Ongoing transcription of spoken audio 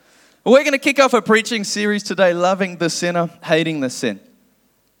We're going to kick off a preaching series today, Loving the Sinner, Hating the Sin.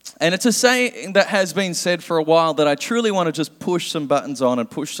 And it's a saying that has been said for a while that I truly want to just push some buttons on and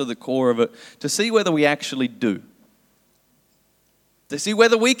push to the core of it to see whether we actually do. To see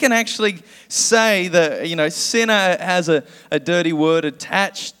whether we can actually say that, sinner has a dirty word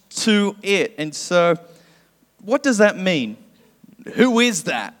attached to it. And so, what does that mean? Who is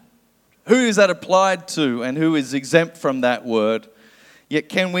that? Who is that applied to and who is exempt from that word? Yet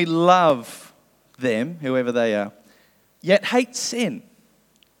can we love them, whoever they are, yet hate sin?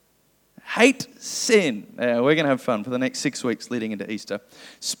 Hate sin. We're going to have fun for the next 6 weeks leading into Easter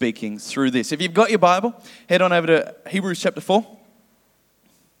speaking through this. If you've got your Bible, head on over to Hebrews chapter 4.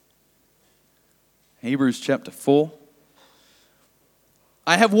 Hebrews chapter 4.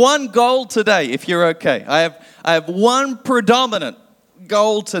 I have one goal today, if you're okay. I have one predominant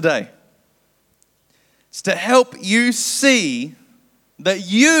goal today. It's to help you see that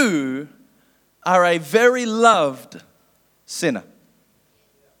you are a very loved sinner.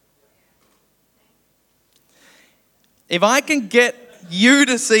 If I can get you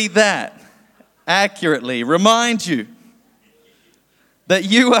to see that accurately, remind you that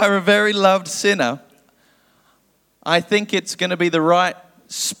you are a very loved sinner, I think it's going to be the right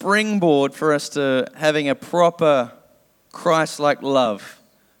springboard for us to having a proper Christ-like love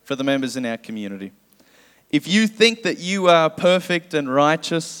for the members in our community. If you think that you are perfect and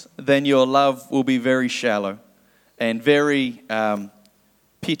righteous, then your love will be very shallow and very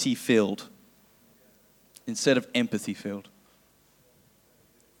pity-filled instead of empathy-filled.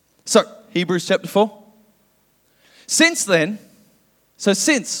 So, Hebrews chapter 4. Since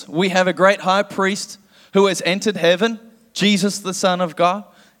we have a great high priest who has entered heaven, Jesus the Son of God.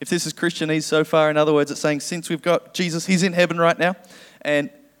 If this is Christianese so far, in other words, it's saying since we've got Jesus, he's in heaven right now. And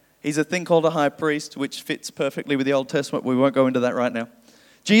he's a thing called a high priest, which fits perfectly with the Old Testament. We won't go into that right now.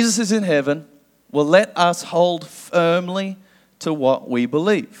 Jesus is in heaven. Well, let us hold firmly to what we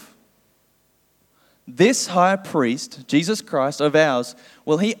believe. This high priest, Jesus Christ of ours,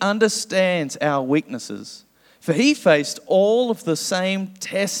 well, he understands our weaknesses. For he faced all of the same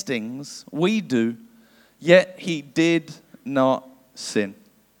testings we do, yet he did not sin.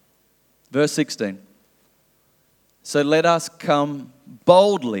 Verse 16. So let us come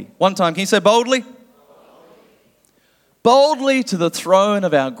boldly. One time, can you say boldly? Boldly to the throne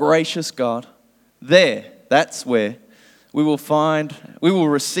of our gracious God. That's where we will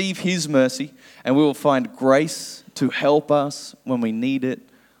receive his mercy and we will find grace to help us when we need it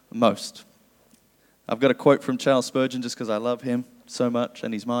most. I've got a quote from Charles Spurgeon just because I love him so much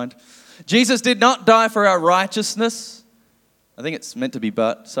and his mind. Jesus did not die for our righteousness. I think it's meant to be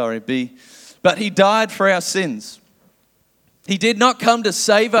but he died for our sins. He did not come to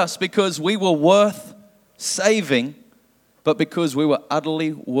save us because we were worth saving, but because we were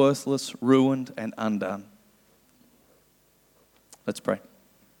utterly worthless, ruined, and undone. Let's pray.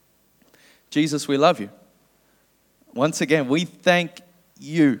 Jesus, we love you. Once again, we thank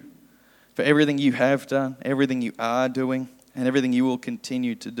you for everything you have done, everything you are doing, and everything you will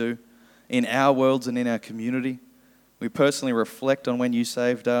continue to do in our worlds and in our community. We personally reflect on when you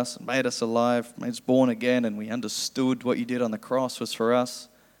saved us, made us alive, made us born again, and we understood what you did on the cross was for us.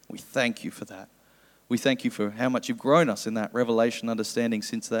 We thank you for that. We thank you for how much you've grown us in that revelation understanding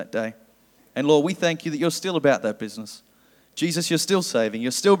since that day. And Lord, we thank you that you're still about that business. Jesus, you're still saving.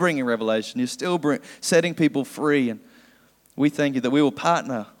 You're still bringing revelation. You're still setting people free. And we thank you that we will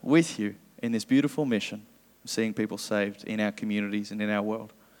partner with you in this beautiful mission of seeing people saved in our communities and in our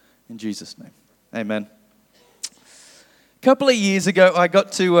world. In Jesus' name, amen. A couple of years ago, I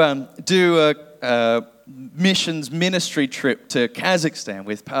got to do a missions ministry trip to Kazakhstan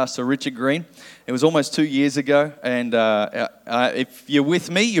with Pastor Richard Green. It was almost 2 years ago, and if you're with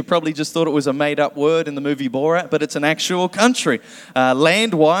me, you probably just thought it was a made-up word in the movie Borat, but it's an actual country.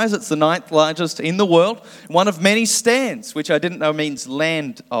 Land-wise, it's the 9th largest in the world, one of many stands, which I didn't know means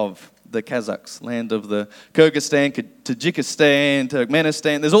land of the Kazakhs, land of the Kyrgyzstan, Tajikistan,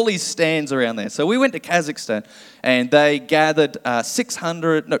 Turkmenistan. There's all these stands around there. So we went to Kazakhstan, and they gathered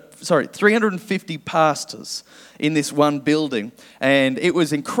 350 pastors in this one building. And it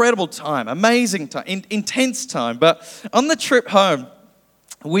was incredible time, amazing time, intense time. But on the trip home,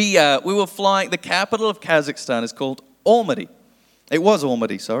 we were flying. The capital of Kazakhstan is called Almaty. It was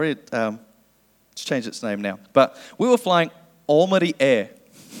Almaty, sorry. It's changed its name now. But we were flying Almaty Air.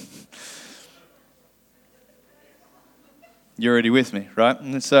 You're already with me, right?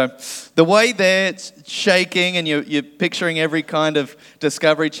 And so the way there, it's shaking and you're picturing every kind of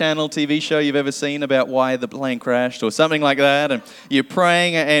Discovery Channel TV show you've ever seen about why the plane crashed or something like that. And you're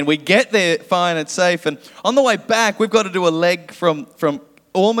praying and we get there fine and safe. And on the way back, we've got to do a leg from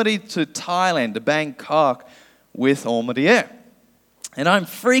Almaty to Thailand, to Bangkok with Almaty Air. And I'm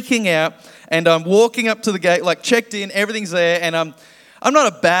freaking out, and I'm walking up to the gate, like checked in, everything's there, and I'm not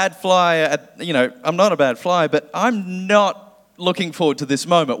a bad flyer, I'm not a bad flyer, but I'm not looking forward to this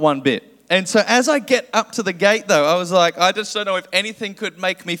moment one bit. And so as I get up to the gate, though, I was like, I just don't know if anything could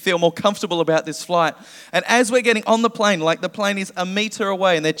make me feel more comfortable about this flight. And as we're getting on the plane, like the plane is a meter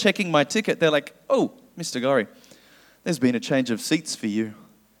away, and they're checking my ticket, they're like, oh, Mr. Gorry, there's been a change of seats for you.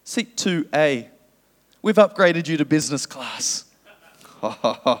 Seat 2A. We've upgraded you to business class.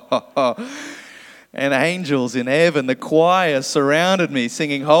 And angels in heaven, the choir surrounded me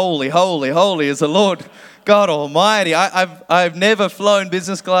singing, holy, holy, holy is the Lord God Almighty. I've never flown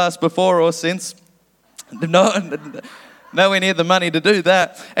business class before or since. Nowhere near the money to do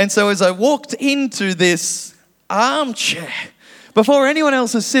that. And so as I walked into this armchair, before anyone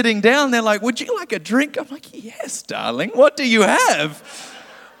else is sitting down, they're like, would you like a drink? I'm like, yes, darling. What do you have?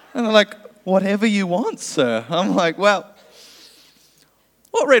 And they're like, whatever you want, sir. I'm like, well,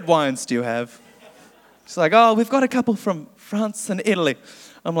 what red wines do you have? She's like, oh, we've got a couple from France and Italy.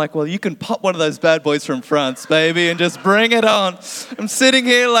 I'm like, well, you can pop one of those bad boys from France, baby, and just bring it on. I'm sitting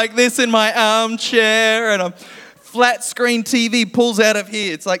here like this in my armchair, and a flat screen TV pulls out of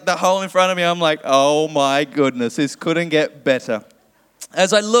here. It's like the hole in front of me. I'm like, oh my goodness, this couldn't get better.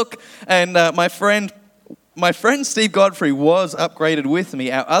 As I look, and my friend Steve Godfrey was upgraded with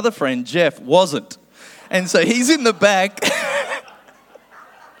me. Our other friend, Jeff, wasn't. And so he's in the back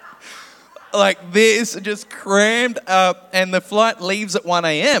like this, just crammed up, and the flight leaves at 1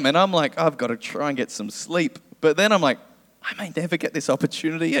 a.m. And I'm like, I've got to try and get some sleep. But then I'm like, I may never get this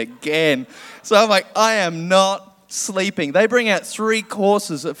opportunity again. So I'm like, I am not sleeping. They bring out 3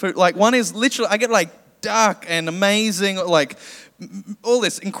 courses of food. Like one is literally, I get like duck and amazing, like all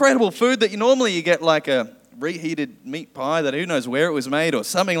this incredible food that you normally get like a reheated meat pie that who knows where it was made or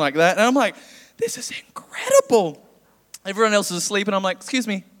something like that. And I'm like, this is incredible. Everyone else is asleep, and I'm like, excuse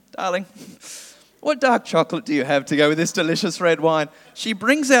me, darling, what dark chocolate do you have to go with this delicious red wine? She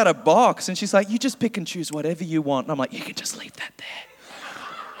brings out a box, and she's like, you just pick and choose whatever you want. And I'm like, you can just leave that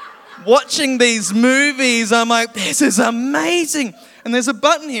there. Watching these movies, I'm like, this is amazing. And there's a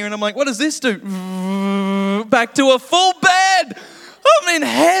button here, and I'm like, what does this do? Back to a full bed. I'm in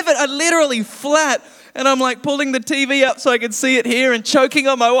heaven. I literally flat. And I'm like pulling the TV up so I can see it here and choking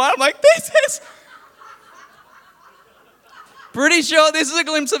on my wine. I'm like, this is pretty sure this is a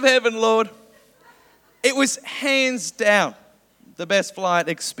glimpse of heaven, Lord. It was hands down the best flight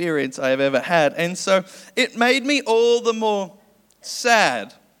experience I have ever had. And so it made me all the more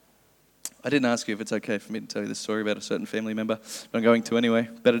sad. I didn't ask you if it's okay for me to tell you this story about a certain family member, but I'm going to anyway.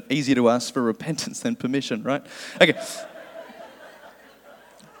 Better easier to ask for repentance than permission, right? Okay.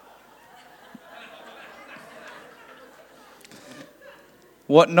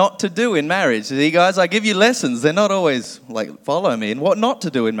 What not to do in marriage. See, guys, I give you lessons. They're not always like, follow me. And what not to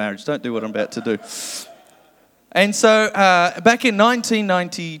do in marriage. Don't do what I'm about to do. And so back in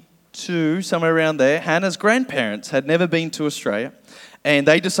 1992, somewhere around there, Hannah's grandparents had never been to Australia. And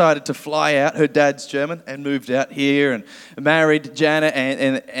they decided to fly out. Her dad's German and moved out here and married Janet.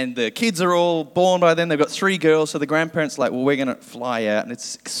 And the kids are all born by then. They've got 3 girls. So the grandparents are like, well, we're going to fly out. And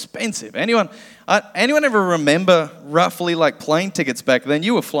it's expensive. Anyone ever remember roughly like plane tickets back then?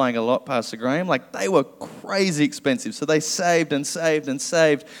 You were flying a lot, Pastor Graham. Like they were crazy expensive. So they saved and saved and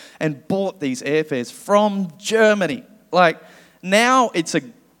saved and bought these airfares from Germany. Like now it's a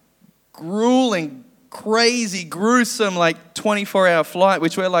grueling, crazy, gruesome, like 24-hour flight,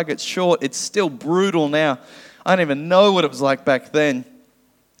 which we're like, it's short. It's still brutal now. I don't even know what it was like back then.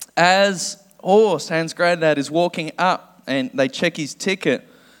 As Horst, Hans' granddad, is walking up and they check his ticket,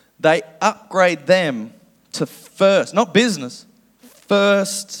 they upgrade them to first, not business,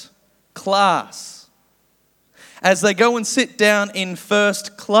 first class. As they go and sit down in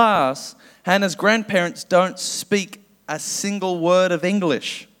first class, Hannah's grandparents don't speak a single word of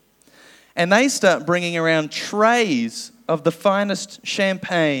English. And they start bringing around trays of the finest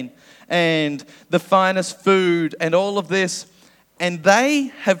champagne and the finest food and all of this. And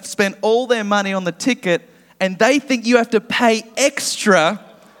they have spent all their money on the ticket, and they think you have to pay extra.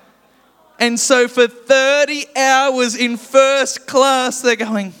 And so for 30 hours in first class, they're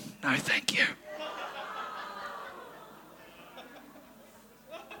going, no, thank you.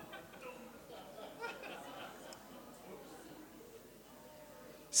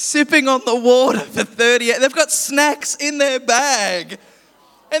 Sipping on the water for 30 hours. They've got snacks in their bag.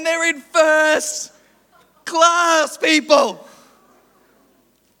 And they're in first class, people.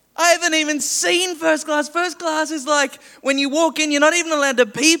 I haven't even seen first class. First class is like when you walk in, you're not even allowed to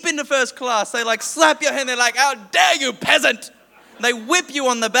peep into first class. They like slap your hand. They're like, how dare you, peasant? They whip you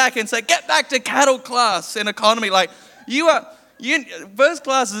on the back and say, get back to cattle class in economy. Like, first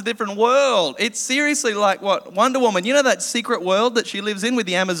class is a different world. It's seriously like what? Wonder Woman. You know that secret world that she lives in with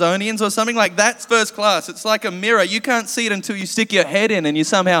the Amazonians or something? Like, that's first class. It's like a mirror. You can't see it until you stick your head in and you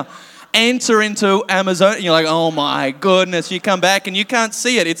somehow enter into Amazonia. You're like, oh my goodness. You come back and you can't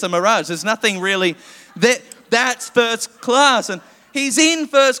see it. It's a mirage. There's nothing really there. That's first class. And he's in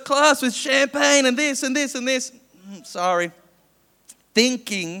first class with champagne and this and this and this. Sorry.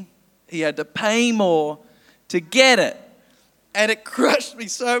 Thinking he had to pay more to get it. And it crushed me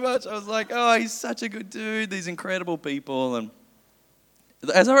so much. I was like, oh, he's such a good dude. These incredible people. And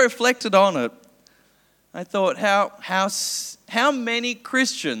as I reflected on it, I thought, how many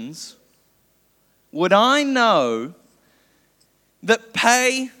Christians would I know that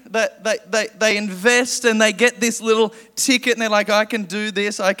they invest and they get this little ticket and they're like, I can do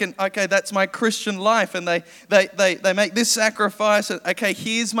this, okay, that's my Christian life, and they make this sacrifice, and okay,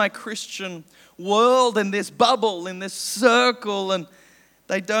 here's my Christian world in this bubble, in this circle, and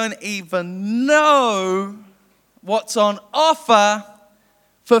they don't even know what's on offer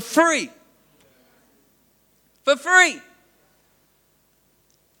for free. For free.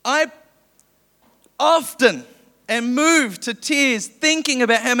 I often am moved to tears thinking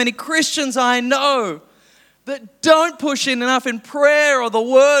about how many Christians I know that don't push in enough in prayer or the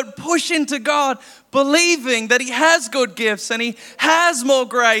word, push into God, believing that He has good gifts and He has more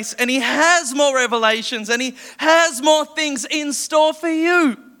grace and He has more revelations and He has more things in store for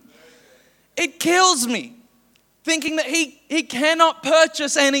you. It kills me thinking that He cannot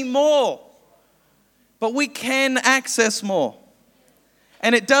purchase any more, but we can access more.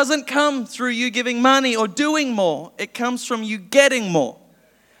 And it doesn't come through you giving money or doing more. It comes from you getting more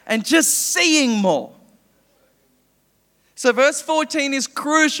and just seeing more. So verse 14 is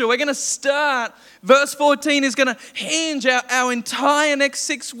crucial. We're going to start. Verse 14 is going to hinge our entire next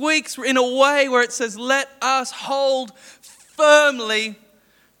 6 weeks in a way where it says, let us hold firmly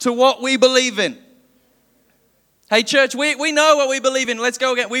to what we believe in. Hey church, we know what we believe in. Let's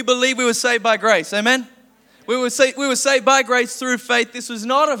go again. We believe we were saved by grace. Amen? We were saved by grace through faith. This was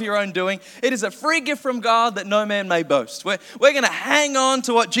not of your own doing. It is a free gift from God that no man may boast. We're going to hang on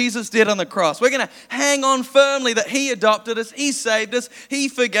to what Jesus did on the cross. We're going to hang on firmly that He adopted us. He saved us. He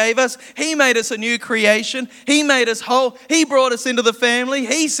forgave us. He made us a new creation. He made us whole. He brought us into the family.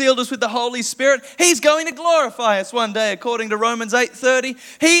 He sealed us with the Holy Spirit. He's going to glorify us one day, according to Romans 8:30.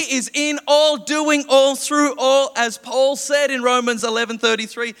 He is in all, doing all, through all, as Paul said in Romans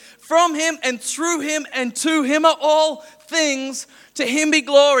 11:33. From Him and through Him and to Him are all things. To Him be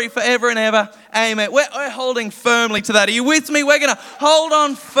glory forever and ever. Amen. We're holding firmly to that. Are you with me? We're going to hold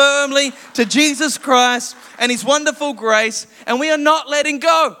on firmly to Jesus Christ and His wonderful grace. And we are not letting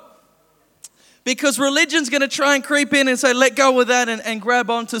go. Because religion's going to try and creep in and say, let go of that and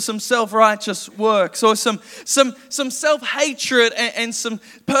grab onto some self-righteous works, or some self-hatred and some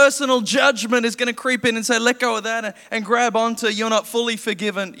personal judgment is going to creep in and say, let go of that and grab onto you're not fully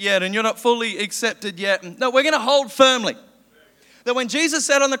forgiven yet and you're not fully accepted yet. No, we're going to hold firmly that when Jesus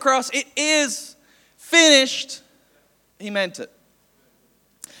said on the cross, it is finished, He meant it.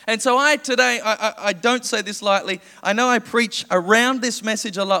 And so I don't say this lightly. I know I preach around this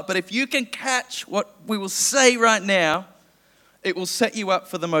message a lot, but if you can catch what we will say right now, it will set you up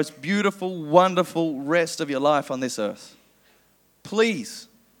for the most beautiful, wonderful rest of your life on this earth. Please,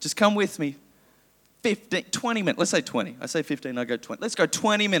 just come with me. 20 minutes. Let's say 20. I say 15, I go 20. Let's go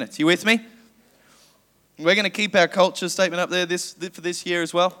 20 minutes. You with me? We're going to keep our culture statement up there for this year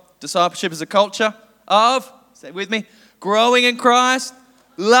as well. Discipleship is a culture of, say it with me, growing in Christ,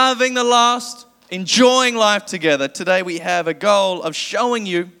 loving the lost, enjoying life together. Today we have a goal of showing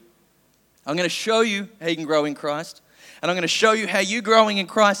you, I'm going to show you how you can grow in Christ. And I'm going to show you how you growing in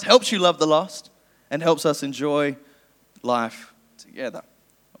Christ helps you love the lost and helps us enjoy life together.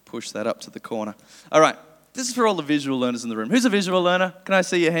 I'll push that up to the corner. All right, this is for all the visual learners in the room. Who's a visual learner? Can I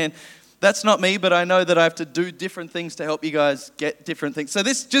see your hand? That's not me, but I know that I have to do different things to help you guys get different things. So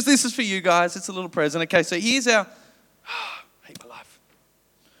this is for you guys. It's a little present. Okay, so here's our... heap of life.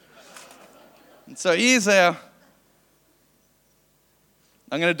 So here's I'm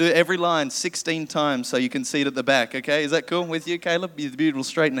going to do every line 16 times so you can see it at the back, okay? Is that cool with you, Caleb? Your beautiful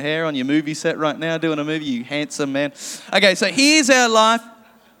straightened hair on your movie set right now, doing a movie, you handsome man. Okay, so here's our life.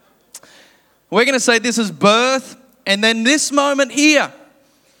 We're going to say this is birth, and then this moment here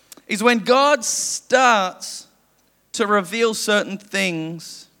is when God starts to reveal certain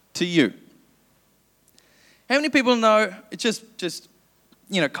things to you. How many people know, it's just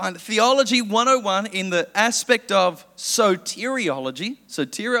kind of theology 101 in the aspect of soteriology.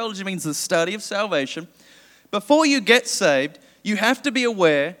 Soteriology means the study of salvation. Before you get saved, you have to be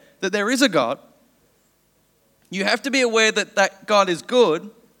aware that there is a God. You have to be aware that that God is good,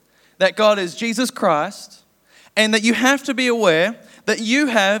 that God is Jesus Christ, and that you have to be aware that you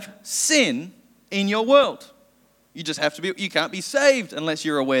have sin in your world. You can't be saved unless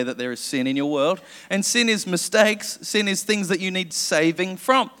you're aware that there is sin in your world. And sin is mistakes. Sin is things that you need saving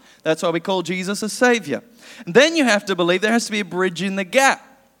from. That's why we call Jesus a Savior. And then you have to believe there has to be a bridge in the gap.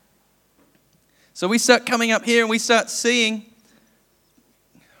 So we start coming up here and we start seeing.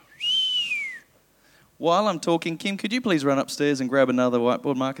 While I'm talking, Kim, could you please run upstairs and grab another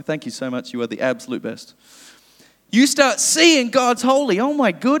whiteboard marker? Thank you so much. You are the absolute best. You start seeing God's holy. Oh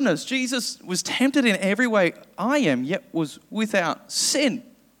my goodness, Jesus was tempted in every way I am, yet was without sin.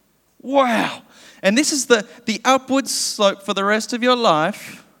 Wow. And this is the upward slope for the rest of your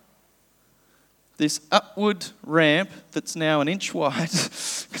life. This upward ramp that's now an inch wide,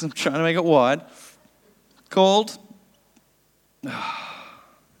 because I'm trying to make it wide, called...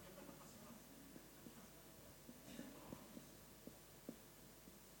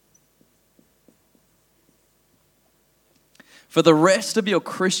 For the rest of your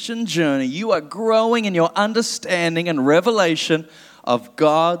Christian journey, you are growing in your understanding and revelation of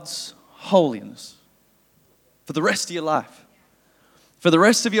God's holiness. For the rest of your life. For the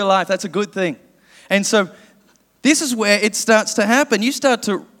rest of your life, that's a good thing. And so this is where it starts to happen. You start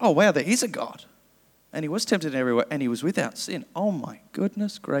to, oh wow, there is a God. And he was tempted in every way, and he was without sin. Oh my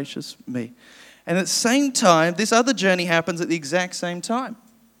goodness gracious me. And at the same time, this other journey happens at the exact same time.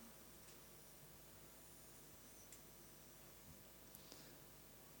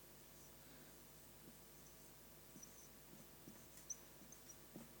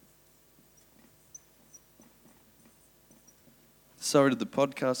 Sorry to the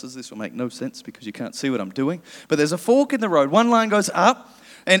podcasters, this will make no sense because you can't see what I'm doing. But there's a fork in the road. One line goes up,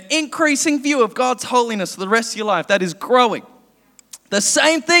 an increasing view of God's holiness for the rest of your life. That is growing. The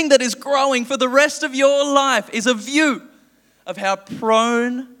same thing that is growing for the rest of your life is a view of how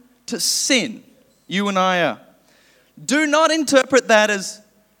prone to sin you and I are. Do not interpret that as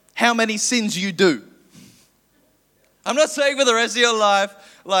how many sins you do. I'm not saying for the rest of your life,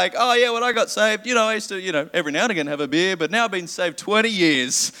 like, oh yeah, when I got saved, I used to, every now and again have a beer, but now I've been saved 20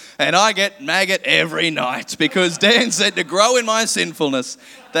 years and I get maggot every night because Dan said to grow in my sinfulness.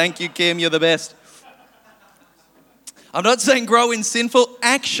 Thank you, Kim, you're the best. I'm not saying grow in sinful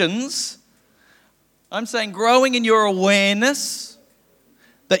actions. I'm saying growing in your awareness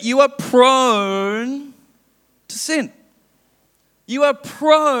that you are prone to sin. You are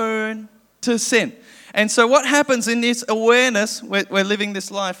prone to sin. And so what happens in this awareness, we're living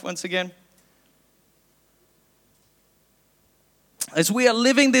this life once again, as we are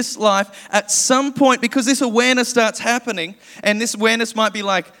living this life, at some point, because this awareness starts happening, and this awareness might be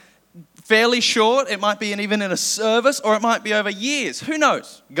like fairly short, it might be even in a service, or it might be over years. Who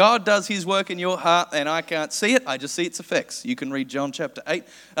knows? God does his work in your heart, and I can't see it. I just see its effects. You can read John chapter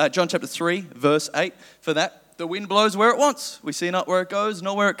 3, verse 8 for that. The wind blows where it wants. We see not where it goes,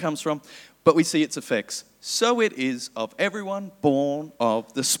 nor where it comes from, but we see its effects. So it is of everyone born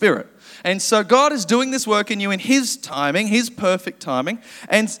of the Spirit. And so God is doing this work in you in his timing, his perfect timing.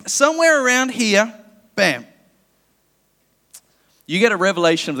 And somewhere around here, bam, you get a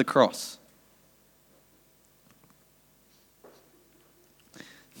revelation of the cross.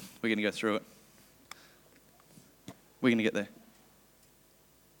 We're going to go through it. We're going to get there.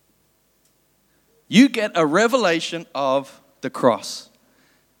 You get a revelation of the cross.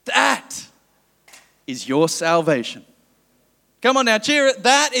 That is your salvation. Come on now, cheer it.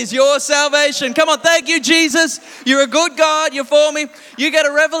 That is your salvation. Come on, thank you, Jesus. You're a good God. You're for me. You get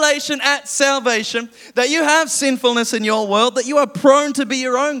a revelation at salvation that you have sinfulness in your world, that you are prone to be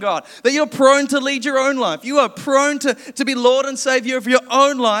your own God, that you're prone to lead your own life. You are prone to be Lord and Savior of your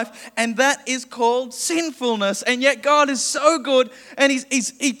own life, and that is called sinfulness. And yet God is so good, and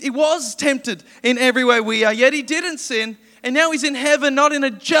he was tempted in every way we are, yet he didn't sin. And now he's in heaven, not in a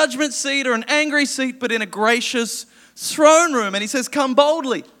judgment seat or an angry seat, but in a gracious throne room. And he says, come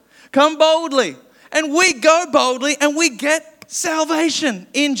boldly, come boldly. And we go boldly and we get salvation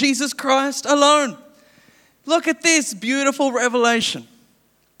in Jesus Christ alone. Look at this beautiful revelation.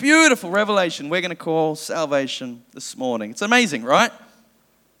 Beautiful revelation we're going to call salvation this morning. It's amazing, right?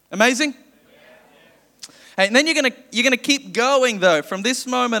 Amazing? And then you're going to keep going, though. From this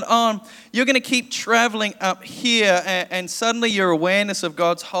moment on, you're going to keep traveling up here, and suddenly your awareness of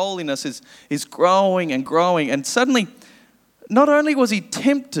God's holiness is growing and growing. And suddenly, not only was he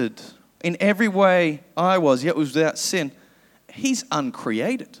tempted in every way I was, yet was without sin, he's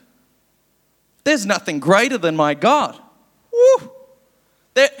uncreated. There's nothing greater than my God. Woo!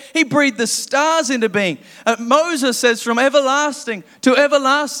 He breathed the stars into being. Moses says, from everlasting to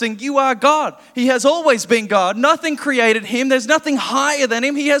everlasting, you are God. He has always been God. Nothing created him. There's nothing higher than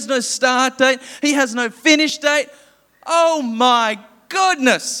him. He has no start date. He has no finish date. Oh my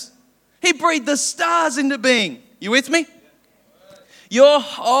goodness. He breathed the stars into being. You with me? Your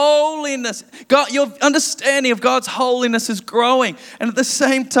holiness, God, your understanding of God's holiness is growing. And at the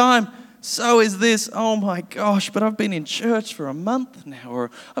same time, so is this. Oh my gosh, but I've been in church for a month now, or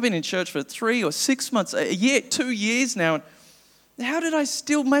I've been in church for 3 or 6 months, a year, 2 years now. And how did I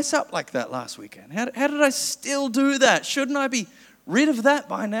still mess up like that last weekend? How did I still do that? Shouldn't I be rid of that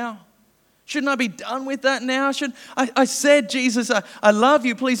by now? Shouldn't I be done with that now? I said, Jesus, I love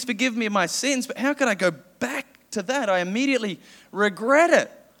you. Please forgive me of my sins. But how could I go back to that? I immediately regret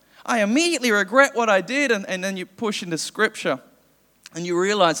it. I immediately regret what I did. And then you push into Scripture. And you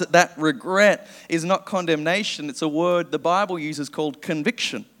realize that regret is not condemnation. It's a word the Bible uses called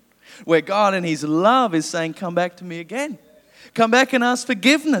conviction, where God in his love is saying, come back to me again. Come back and ask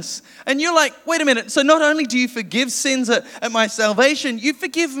forgiveness. And you're like, wait a minute. So not only do you forgive sins at my salvation, you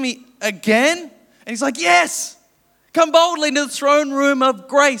forgive me again? And he's like, yes. Come boldly into the throne room of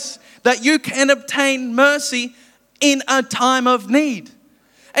grace that you can obtain mercy in a time of need.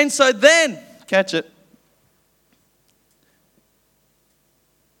 And so then, catch it.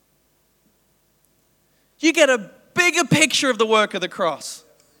 You get a bigger picture of the work of the cross.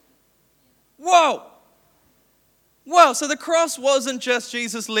 Whoa. Whoa, so the cross wasn't just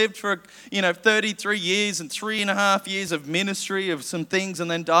Jesus lived for, 33 years and 3.5 years of ministry of some things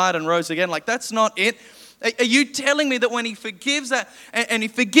and then died and rose again. Like, that's not it. Are you telling me that when he forgives that and he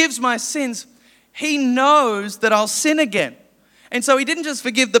forgives my sins, he knows that I'll sin again? And so he didn't just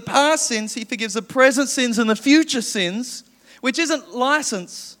forgive the past sins, he forgives the present sins and the future sins, which isn't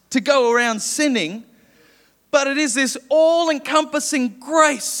license to go around sinning. But it is this all-encompassing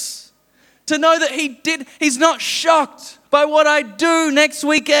grace to know that he's not shocked by what I do next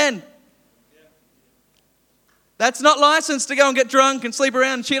weekend. That's not license to go and get drunk and sleep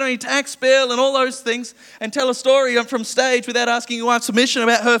around and cheat on your tax bill and all those things and tell a story from stage without asking your wife's permission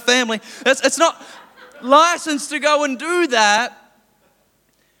about her family. It's not license to go and do that.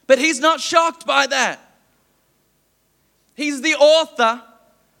 But he's not shocked by that. He's the author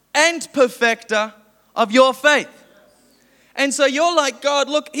and perfecter of your faith. And so you're like, God,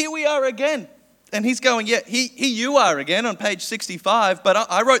 look, here we are again. And he's going, yeah, here you are again on page 65, but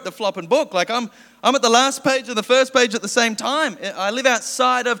I wrote the flopping book. Like I'm at the last page and the first page at the same time. I live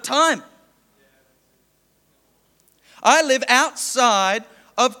outside of time. I live outside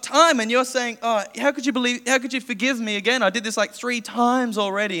of time. And you're saying, oh, how could you forgive me again? I did this like 3 times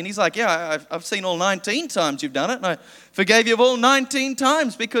already. And he's like, yeah, I've seen all 19 times you've done it. And I forgave you of all 19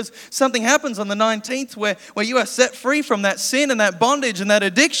 times because something happens on the 19th where you are set free from that sin and that bondage and that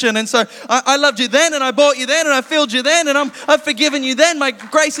addiction. And so I loved you then and I bought you then and I filled you then and I've forgiven you then. My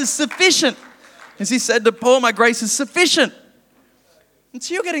grace is sufficient. As he said to Paul, my grace is sufficient. And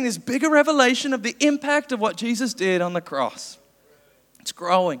so you're getting this bigger revelation of the impact of what Jesus did on the cross. It's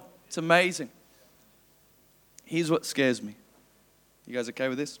growing. It's amazing. Here's what scares me. You guys okay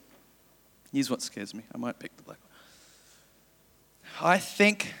with this? Here's what scares me. I might pick the black one. I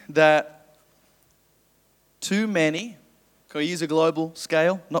think that too many, can I use a global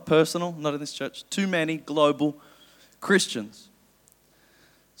scale? Not personal, not in this church. Too many global Christians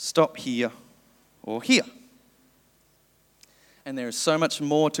stop here or here. And there is so much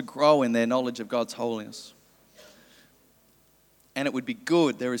more to grow in their knowledge of God's holiness. And it would be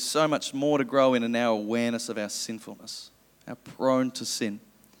good. There is so much more to grow in our awareness of our sinfulness, our prone to sin.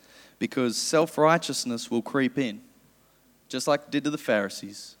 Because self-righteousness will creep in, just like it did to the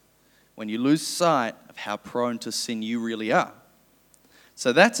Pharisees, when you lose sight of how prone to sin you really are.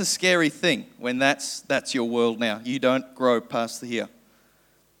 So that's a scary thing when that's your world now. You don't grow past the here.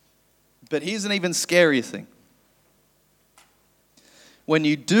 But here's an even scarier thing. When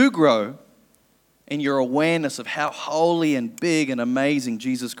you do grow in your awareness of how holy and big and amazing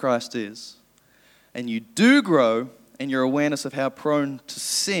Jesus Christ is, and you do grow in your awareness of how prone to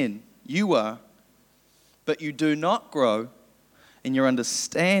sin you are, but you do not grow in your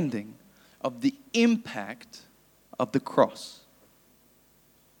understanding of the impact of the cross.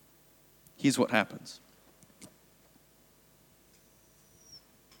 Here's what happens.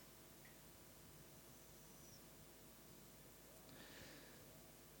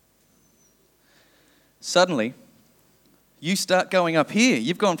 Suddenly, you start going up here.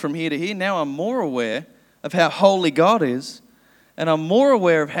 You've gone from here to here. Now I'm more aware of how holy God is, and I'm more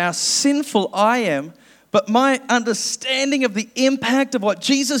aware of how sinful I am, but my understanding of the impact of what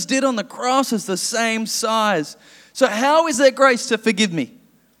Jesus did on the cross is the same size. So how is there grace to forgive me?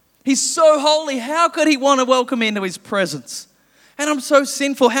 He's so holy. How could he want to welcome me into his presence? And I'm so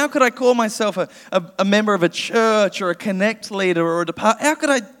sinful. How could I call myself a member of a church or a connect leader or a department? How could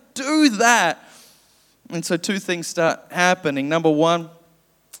I do that? And so two things start happening. Number one,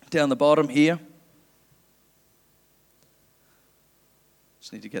 down the bottom here.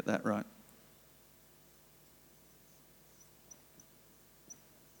 Just need to get that right.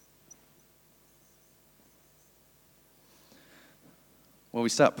 Well, we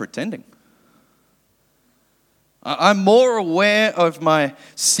start pretending. I'm more aware of my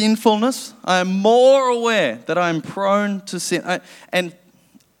sinfulness. I'm more aware that I'm prone to sin. And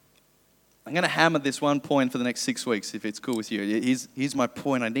I'm going to hammer this one point for the next 6 weeks, if it's cool with you. Here's my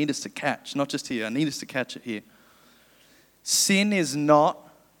point I need us to catch, not just here. I need us to catch it here. Sin is not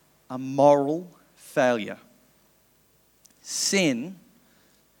a moral failure. Sin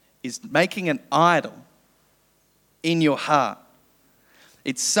is making an idol in your heart.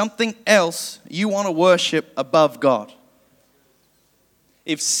 It's something else you want to worship above God.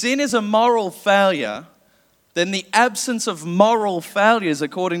 If sin is a moral failure, then the absence of moral failures,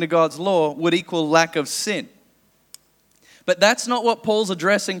 according to God's law, would equal lack of sin. But that's not what Paul's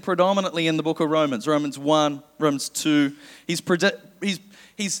addressing predominantly in the book of Romans. Romans 1, Romans 2.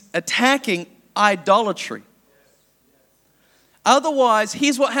 He's attacking idolatry. Otherwise,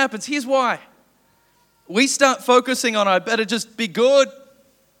 here's what happens. Here's why. We start focusing on, I better just be good.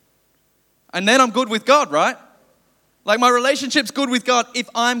 And then I'm good with God, right? Like my relationship's good with God if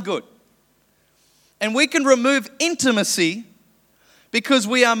I'm good. And we can remove intimacy because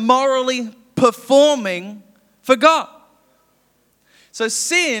we are morally performing for God. So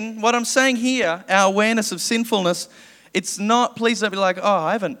sin, what I'm saying here, our awareness of sinfulness, it's not, please don't be like, oh,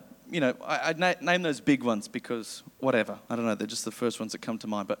 I haven't, I name those big ones because whatever. I don't know, they're just the first ones that come to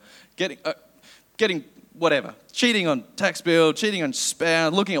mind. But getting whatever, cheating on tax bill, cheating on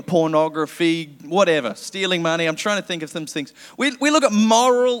spouse, looking at pornography, whatever, stealing money. I'm trying to think of some things. We look at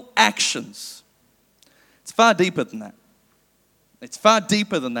moral actions. It's far deeper than that. It's far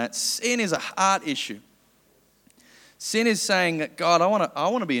deeper than that. Sin is a heart issue. Sin is saying that, God, I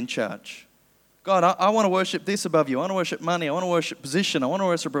want to be in charge. God, I want to worship this above you. I want to worship money. I want to worship position. I want to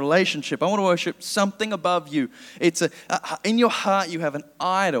worship relationship. I want to worship something above you. It's in your heart you have an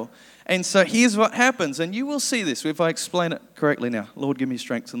idol. And so here's what happens, and you will see this if I explain it correctly now. Lord, give me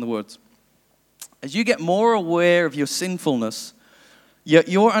strength in the words. As you get more aware of your sinfulness,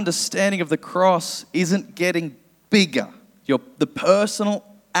 your understanding of the cross isn't getting bigger. The personal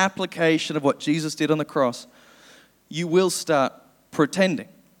application of what Jesus did on the cross, you will start pretending.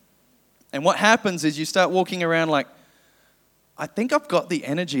 And what happens is you start walking around like, I think I've got the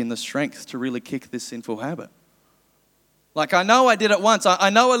energy and the strength to really kick this sinful habit. Like, I know I did it once. I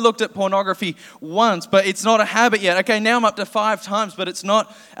know I looked at pornography once, but it's not a habit yet. Okay, now I'm up to 5 times, but it's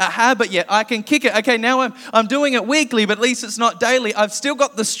not a habit yet. I can kick it. Okay, now I'm doing it weekly, but at least it's not daily. I've still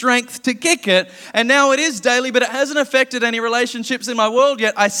got the strength to kick it, and now it is daily, but it hasn't affected any relationships in my world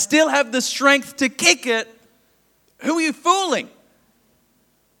yet. I still have the strength to kick it. Who are you fooling?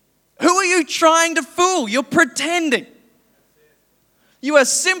 Who are you trying to fool? You're pretending. You are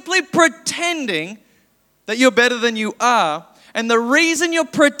simply pretending that you're better than you are. And the reason you're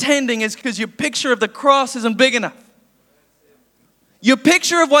pretending is because your picture of the cross isn't big enough. Your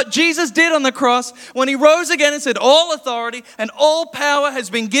picture of what Jesus did on the cross when he rose again and said, all authority and all power has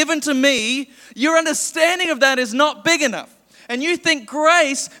been given to me, your understanding of that is not big enough. And you think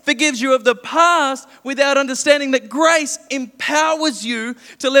grace forgives you of the past without understanding that grace empowers you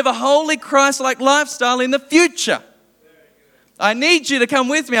to live a holy Christ-like lifestyle in the future. I need you to come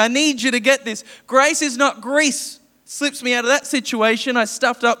with me. I need you to get this. Grace is not grease. Slips me out of that situation. I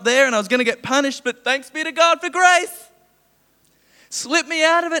stuffed up there and I was going to get punished, but thanks be to God for grace. Slip me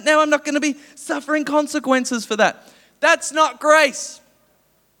out of it. Now I'm not going to be suffering consequences for that. That's not grace.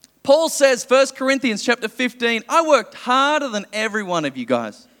 Paul says, 1 Corinthians chapter 15, I worked harder than every one of you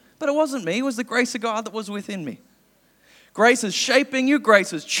guys. But it wasn't me. It was the grace of God that was within me. Grace is shaping you.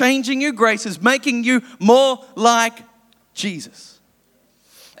 Grace is changing you. Grace is making you more like Jesus.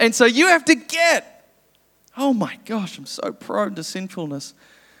 And so you have to get, oh my gosh, I'm so prone to sinfulness.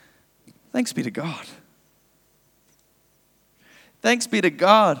 Thanks be to God. Thanks be to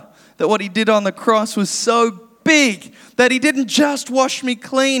God that what he did on the cross was so big that he didn't just wash me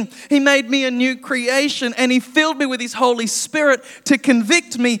clean. He made me a new creation and he filled me with his Holy Spirit to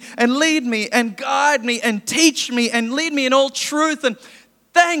convict me and lead me and guide me and teach me and lead me in all truth. And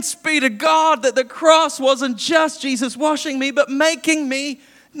thanks be to God that the cross wasn't just Jesus washing me, but making me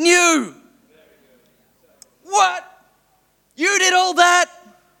new. What? You did all that?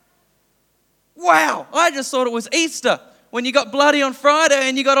 Wow, I just thought it was Easter. when you got bloody on Friday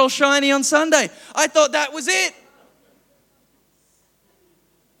and you got all shiny on Sunday. I thought that was it.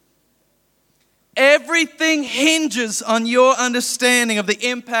 Everything hinges on your understanding of the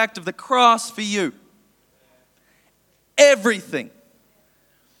impact of the cross for you. Everything.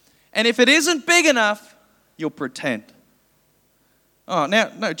 And if it isn't big enough, you'll pretend. Oh,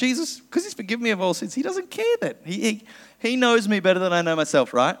 now, no, Jesus, because he's forgiven me of all sins, he doesn't care that. He knows me better than I know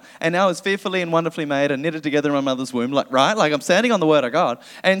myself, right? And now I was fearfully and wonderfully made and knitted together in my mother's womb, right? Like I'm standing on the word of God.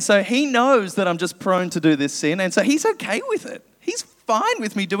 And so he knows that I'm just prone to do this sin. And so he's okay with it. He's fine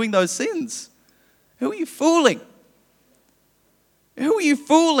with me doing those sins. Who are you fooling? Who are you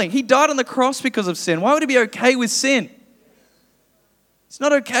fooling? He died on the cross because of sin. Why would he be okay with sin? He's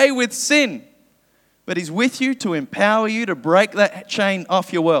not okay with sin. But he's with you to empower you to break that chain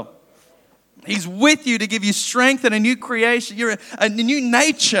off your will. He's with you to give you strength and a new creation. You're a new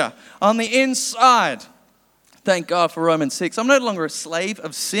nature on the inside. Thank God for Romans 6. I'm no longer a slave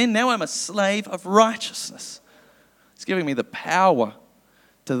of sin. Now I'm a slave of righteousness. He's giving me the power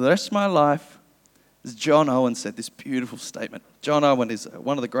to the rest of my life. As John Owen said, this beautiful statement. John Owen is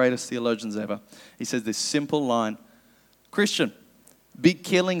one of the greatest theologians ever. He says this simple line, Christian, be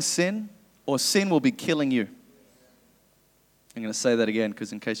killing sin or sin will be killing you. I'm going to say that again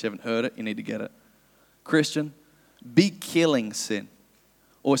because in case you haven't heard it, you need to get it. Christian, be killing sin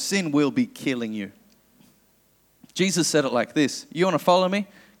or sin will be killing you. Jesus said it like this. You want to follow me?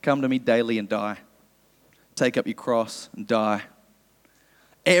 Come to me daily and die. Take up your cross and die.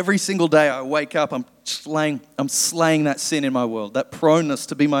 Every single day I wake up, I'm slaying that sin in my world, that proneness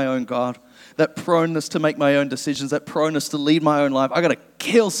to be my own God, that proneness to make my own decisions, that proneness to lead my own life. I got to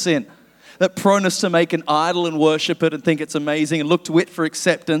kill sin. That proneness to make an idol and worship it and think it's amazing and look to it for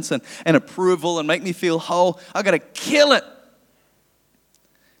acceptance and approval and make me feel whole. I got to kill it.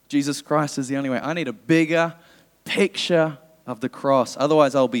 Jesus Christ is the only way. I need a bigger picture of the cross.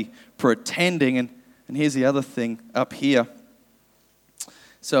 Otherwise, I'll be pretending. And here's the other thing up here.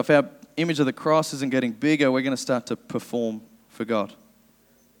 So if our image of the cross isn't getting bigger, we're going to start to perform for God.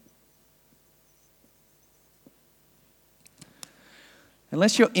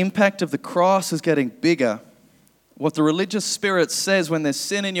 Unless your impact of the cross is getting bigger, what the religious spirit says when there's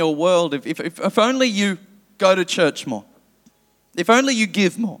sin in your world, if only you go to church more, if only you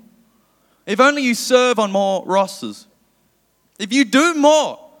give more, if only you serve on more rosters, if you do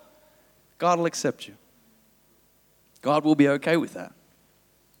more, God will accept you. God will be okay with that.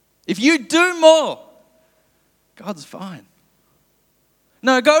 If you do more, God's fine.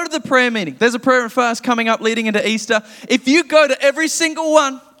 No, go to the prayer meeting. There's a prayer and fast coming up leading into Easter. If you go to every single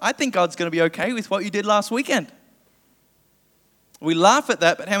one, I think God's going to be okay with what you did last weekend. We laugh at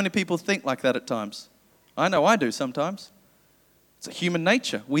that, but how many people think like that at times? I know I do sometimes. It's a human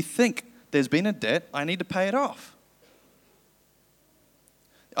nature. We think there's been a debt, I need to pay it off.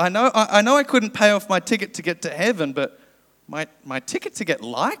 I know I couldn't pay off my ticket to get to heaven, but my ticket to get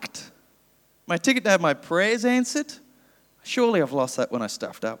liked, my ticket to have my prayers answered, surely I've lost that when I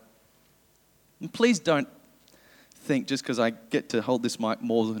stuffed up. And please don't think just because I get to hold this mic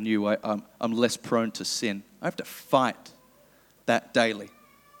more than you, I'm less prone to sin. I have to fight that daily.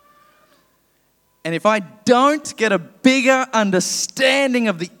 And if I don't get a bigger understanding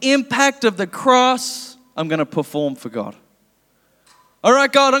of the impact of the cross, I'm going to perform for God. All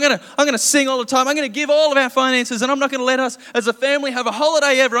right, God, I'm going to sing all the time. I'm going to give all of our finances, and I'm not going to let us as a family have a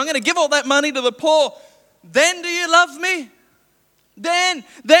holiday ever. I'm going to give all that money to the poor. Then do you love me? Then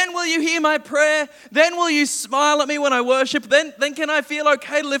will you hear my prayer? Then will you smile at me when I worship? Then can I feel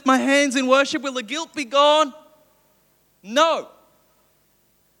okay to lift my hands in worship? Will the guilt be gone? No.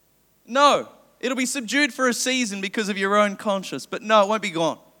 It'll be subdued for a season because of your own conscience, but no, it won't be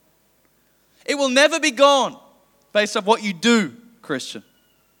gone. It will never be gone based on what you do, Christian.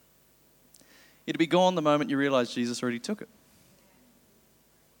 It'll be gone the moment you realize Jesus already took it.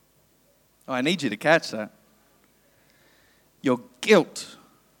 Oh, I need you to catch that. Your guilt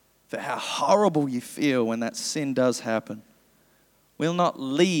for how horrible you feel when that sin does happen will not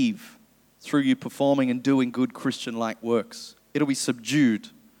leave through you performing and doing good Christian-like works. It'll be subdued.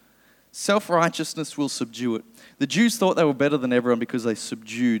 Self-righteousness will subdue it. The Jews thought they were better than everyone because they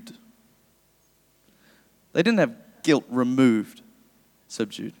subdued. They didn't have guilt removed.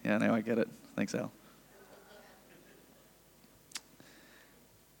 Subdued. Yeah, now I get it. Thanks, Al.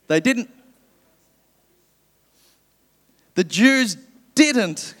 They didn't. The Jews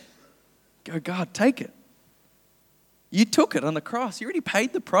didn't go, God, take it. You took it on the cross. You already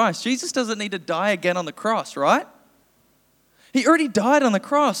paid the price. Jesus doesn't need to die again on the cross, right? He already died on the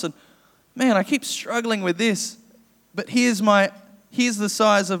cross. And man, I keep struggling with this. But here's the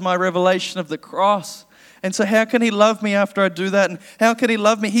size of my revelation of the cross. And so how can he love me after I do that? And how can he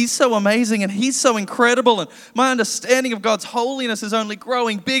love me? He's so amazing and he's so incredible. And my understanding of God's holiness is only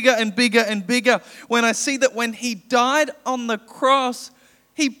growing bigger and bigger and bigger when I see that when he died on the cross,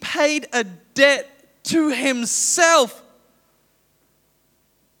 he paid a debt to himself.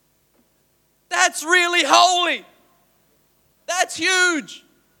 That's really holy. That's huge.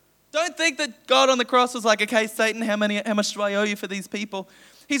 Don't think that God on the cross was like, okay, Satan, how much do I owe you for these people?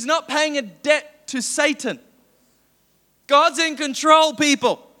 He's not paying a debt to Satan. God's in control,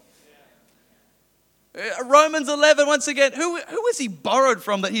 people. Romans 11, once again, who was he borrowed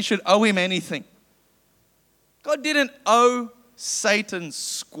from that he should owe him anything? God didn't owe Satan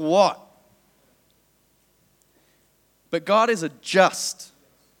squat. But God is a just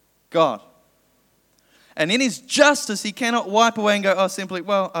God. And in his justice, he cannot wipe away and go, oh, simply,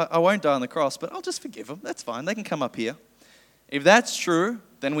 well, I won't die on the cross, but I'll just forgive them. That's fine. They can come up here. If that's true,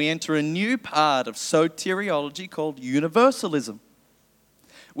 then we enter a new part of soteriology called universalism,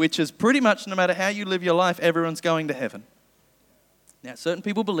 which is pretty much no matter how you live your life, everyone's going to heaven. Now, certain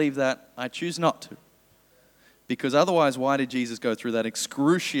people believe that. I choose not to. Because otherwise, why did Jesus go through that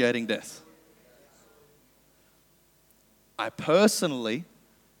excruciating death? I personally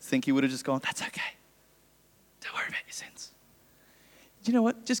think he would have just gone, that's okay. Don't worry about your sins. You know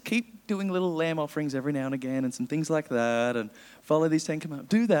what? Just keep doing little lamb offerings every now and again and some things like that and follow these 10 commandments.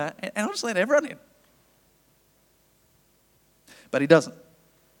 Do that and I'll just let everyone in. But he doesn't.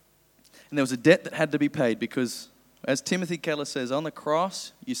 And there was a debt that had to be paid because, as Timothy Keller says, on the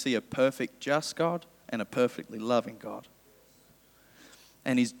cross, you see a perfect just God and a perfectly loving God.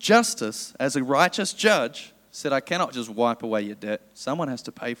 And his justice, as a righteous judge, said, I cannot just wipe away your debt. Someone has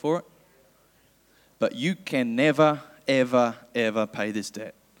to pay for it. But you can never, ever, ever pay this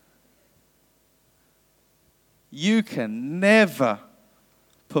debt. You can never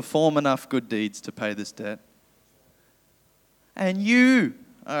perform enough good deeds to pay this debt. And you,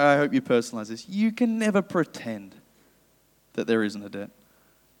 I hope you personalize this, you can never pretend that there isn't a debt.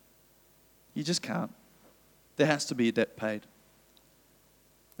 You just can't. There has to be a debt paid.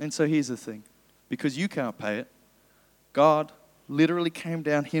 And so here's the thing. Because you can't pay it, God literally came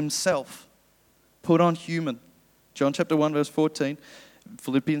down himself, put on human. John chapter 1 verse 14,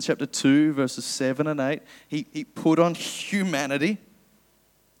 Philippians chapter 2 verses 7 and 8. He put on humanity,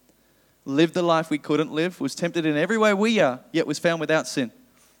 lived the life we couldn't live, was tempted in every way we are, yet was found without sin.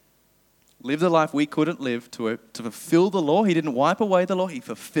 Lived the life we couldn't live to fulfill the law. He didn't wipe away the law. He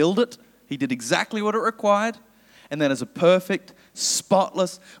fulfilled it. He did exactly what it required. And then as a perfect,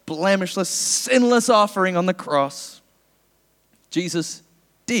 spotless, blemishless, sinless offering on the cross, Jesus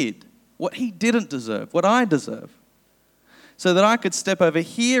did what he didn't deserve, what I deserve, so that I could step over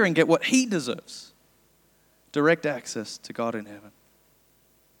here and get what he deserves, direct access to God in heaven.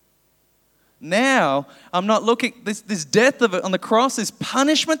 Now, I'm not looking, this death of it on the cross, this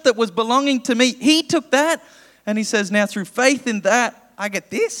punishment that was belonging to me, he took that and he says, now through faith in that, I get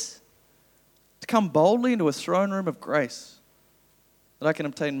this, to come boldly into a throne room of grace, that I can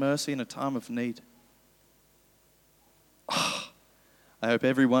obtain mercy in a time of need. Oh, I hope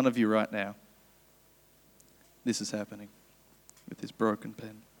every one of you right now, this is happening with this broken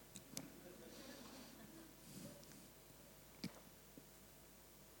pen.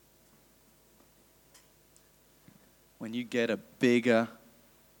 When you get a bigger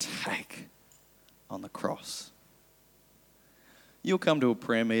take on the cross, you'll come to a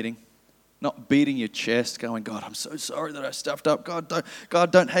prayer meeting, not beating your chest, going, God, I'm so sorry that I stuffed up.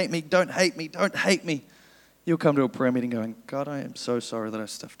 God, don't hate me, don't hate me, don't hate me. You'll come to a prayer meeting going, God, I am so sorry that I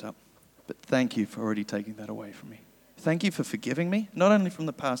stuffed up. But thank you for already taking that away from me. Thank you for forgiving me, not only from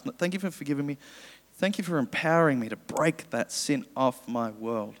the past, but thank you for forgiving me. Thank you for empowering me to break that sin off my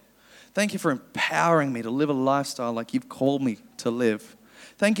world. Thank you for empowering me to live a lifestyle like you've called me to live.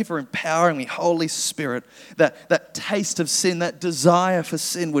 Thank you for empowering me, Holy Spirit, that taste of sin, that desire for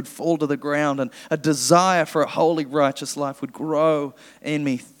sin would fall to the ground and a desire for a holy, righteous life would grow in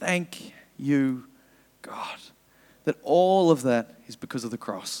me. Thank you, God, that all of that is because of the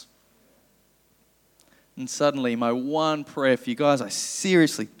cross. And suddenly, my one prayer for you guys, I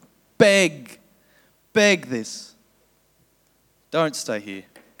seriously beg this. Don't stay here.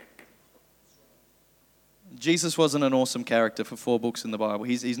 Jesus wasn't an awesome character for 4 books in the Bible.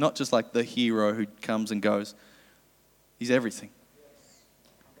 He's not just like the hero who comes and goes. He's everything.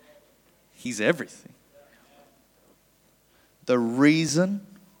 He's everything. The reason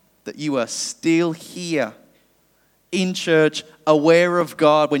that you are still here in church, aware of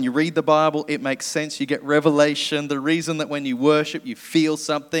God, when you read the Bible, it makes sense. You get revelation. The reason that when you worship, you feel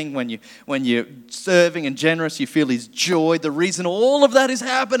something. When you're serving and generous, you feel His joy. The reason all of that is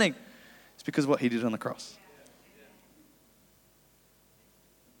happening It's because of what he did on the cross.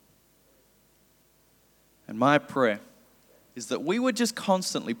 And my prayer is that we would just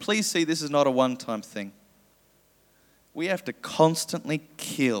constantly, please see this is not a one-time thing. We have to constantly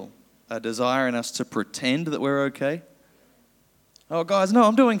kill a desire in us to pretend that we're okay. Oh, guys, no,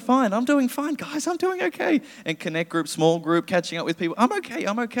 I'm doing fine. I'm doing fine, guys. I'm doing okay. And connect group, small group, catching up with people. I'm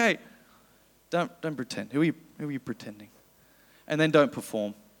okay. Don't pretend. Who are you pretending? And then don't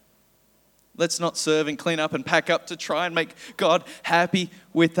perform. Let's not serve and clean up and pack up to try and make God happy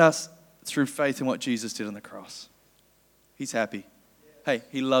with us through faith in what Jesus did on the cross. He's happy. Hey,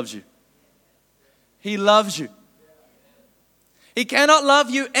 he loves you. He loves you. He cannot love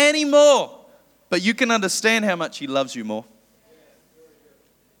you anymore, but you can understand how much he loves you more.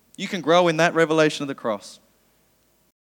 You can grow in that revelation of the cross.